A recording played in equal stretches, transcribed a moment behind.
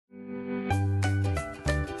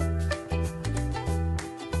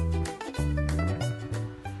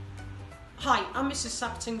Mrs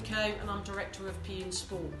Sabatinko and I'm Director of PE and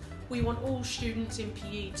Sport. We want all students in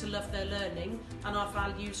PE to love their learning, and our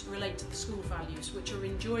values relate to the school values, which are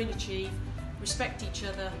enjoy and achieve, respect each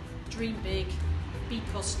other, dream big, be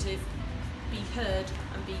positive, be heard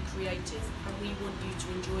and be creative. And we want you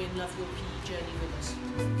to enjoy and love your PE journey with us.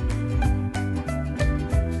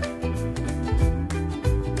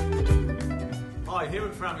 Hi, here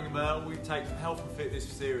at Framingham Earl we take health and fitness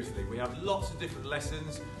seriously. We have lots of different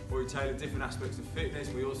lessons where we tailor different aspects of fitness.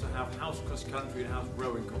 We also have house cross country and house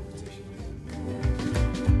rowing competitions.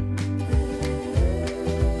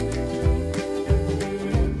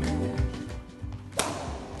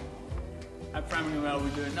 At Framingham Earl we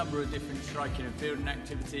do a number of different striking and fielding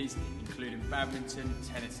activities, including badminton,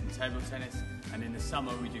 tennis and table tennis, and in the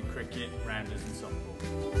summer we do cricket, rounders and softball.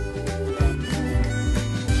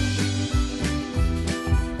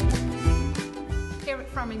 Here at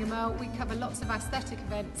Framingham Earl we cover lots of aesthetic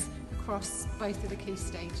events across both of the key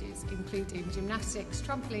stages, including gymnastics,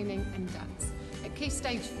 trampolining and dance. At Key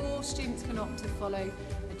Stage 4, students can opt to follow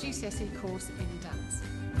a GCSE course in dance.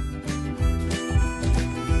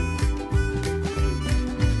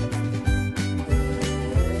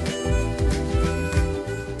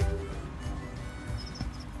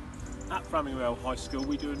 At Framingham Earl High School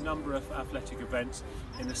we do a number of athletic events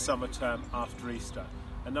in the summer term after Easter.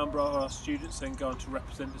 A number of our students then go on to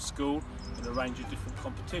represent the school in a range of different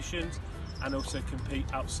competitions and also compete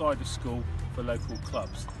outside of school for local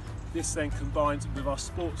clubs. This then combines with our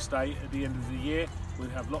sports day at the end of the year. We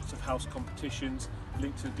have lots of house competitions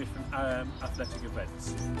linked to different athletic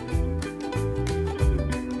events.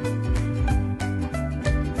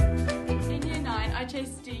 In Year 9 I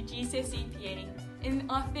chose to do GCSE PE. In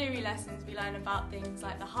our theory lessons we learn about things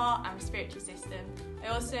like the heart and respiratory system. I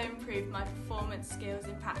also improved my performance skills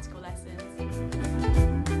in practical lessons.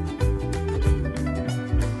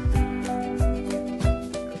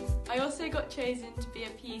 I also got chosen to be a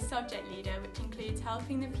PE subject leader, which includes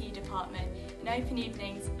helping the PE department in open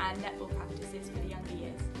evenings and netball practices for the younger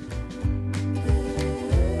years.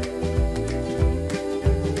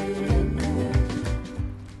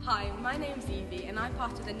 Hi, my name's Evie and I'm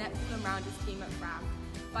part of the Netball and Rounders team at Fram.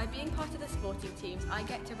 By being part of the sporting teams, I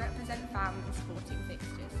get to represent Fram in sporting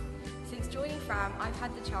fixtures. Since joining Fram, I've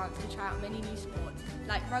had the chance to try out many new sports,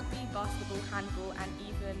 like rugby, basketball, handball and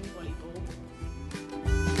even volleyball.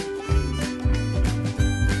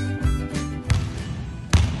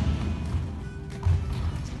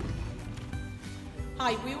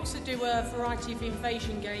 Hi, we also do a variety of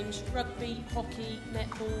invasion games: rugby, hockey,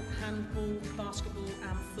 netball, handball, basketball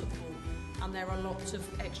and football. And there are lots of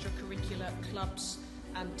extracurricular clubs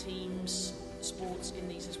and teams, sports in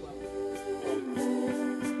these as well.